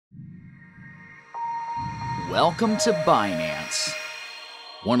Welcome to Binance,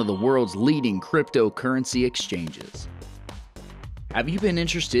 one of the world's leading cryptocurrency exchanges. Have you been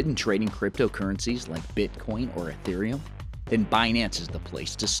interested in trading cryptocurrencies like Bitcoin or Ethereum? Then Binance is the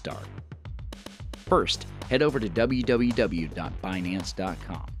place to start. First, head over to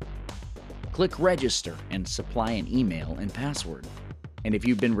www.binance.com. Click Register and supply an email and password. And if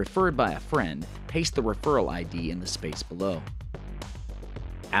you've been referred by a friend, paste the referral ID in the space below.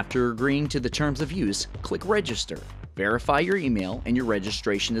 After agreeing to the terms of use, click Register. Verify your email and your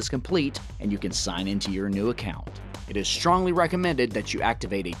registration is complete, and you can sign into your new account. It is strongly recommended that you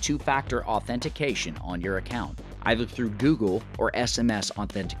activate a two-factor authentication on your account, either through Google or SMS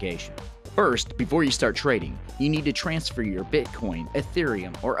authentication. First, before you start trading, you need to transfer your Bitcoin,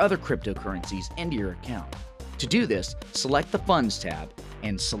 Ethereum, or other cryptocurrencies into your account. To do this, select the Funds tab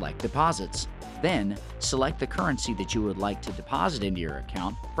and select Deposits. Then, select the currency that you would like to deposit into your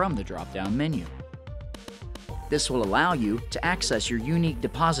account from the drop-down menu. This will allow you to access your unique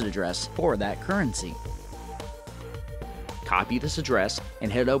deposit address for that currency. Copy this address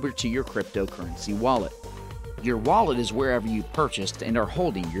and head over to your cryptocurrency wallet. Your wallet is wherever you purchased and are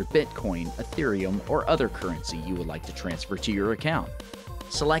holding your Bitcoin, Ethereum, or other currency you would like to transfer to your account.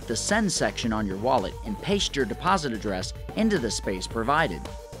 Select the Send section on your wallet and paste your deposit address into the space provided.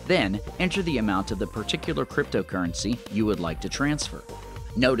 Then, enter the amount of the particular cryptocurrency you would like to transfer.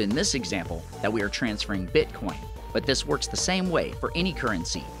 Note in this example that we are transferring Bitcoin, but this works the same way for any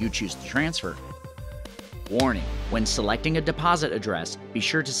currency you choose to transfer. Warning: when selecting a deposit address, be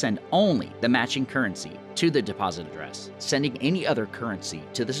sure to send only the matching currency to the deposit address. Sending any other currency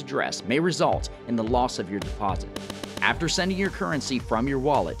to this address may result in the loss of your deposit. After sending your currency from your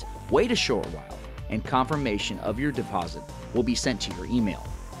wallet, wait a short while, and confirmation of your deposit will be sent to your email.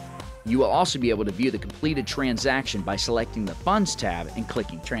 You will also be able to view the completed transaction by selecting the Funds tab and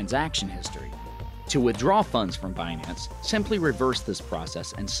clicking Transaction History. To withdraw funds from Binance, simply reverse this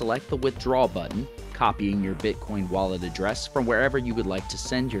process and select the Withdraw button, copying your Bitcoin wallet address from wherever you would like to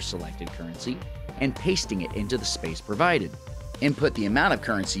send your selected currency, and pasting it into the space provided. Input the amount of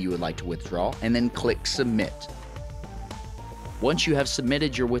currency you would like to withdraw, and then click Submit. Once you have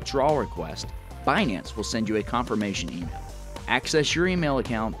submitted your withdrawal request, Binance will send you a confirmation email. Access your email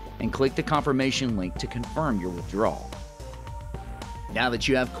account and click the confirmation link to confirm your withdrawal. Now that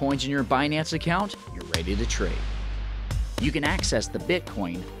you have coins in your Binance account, you're ready to trade. You can access the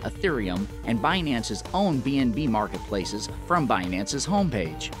Bitcoin, Ethereum, and Binance's own BNB marketplaces from Binance's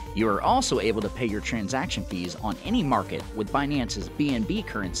homepage. You are also able to pay your transaction fees on any market with Binance's BNB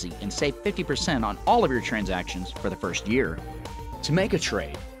currency and save 50% on all of your transactions for the first year. To make a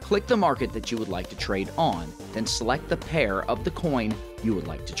trade, click the market that you would like to trade on, then select the pair of the coin you would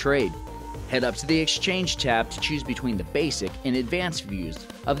like to trade. Head up to the Exchange tab to choose between the basic and advanced views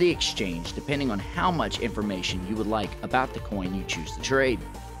of the exchange depending on how much information you would like about the coin you choose to trade.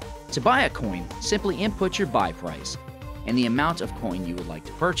 To buy a coin, simply input your buy price and the amount of coin you would like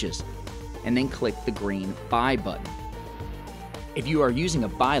to purchase, and then click the green Buy button. If you are using a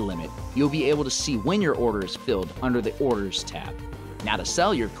buy limit, you'll be able to see when your order is filled under the Orders tab. Now to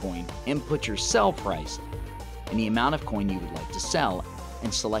sell your coin, input your sell price and the amount of coin you would like to sell,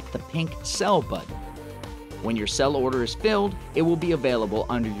 and select the pink Sell button. When your sell order is filled, it will be available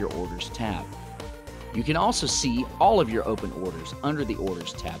under your Orders tab. You can also see all of your open orders under the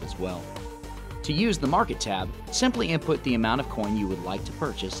Orders tab as well. To use the Market tab, simply input the amount of coin you would like to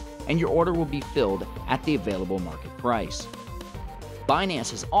purchase, and your order will be filled at the available market price. Binance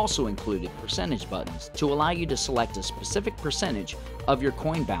has also included percentage buttons to allow you to select a specific percentage of your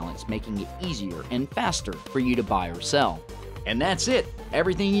coin balance, making it easier and faster for you to buy or sell. And that's it,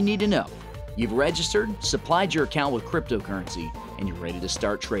 everything you need to know. You've registered, supplied your account with cryptocurrency, and you're ready to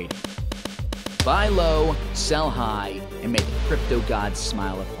start trading. Buy low, sell high, and make the crypto gods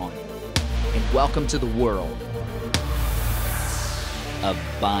smile upon you. And welcome to the world of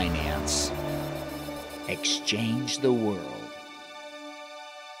Binance. Exchange the world.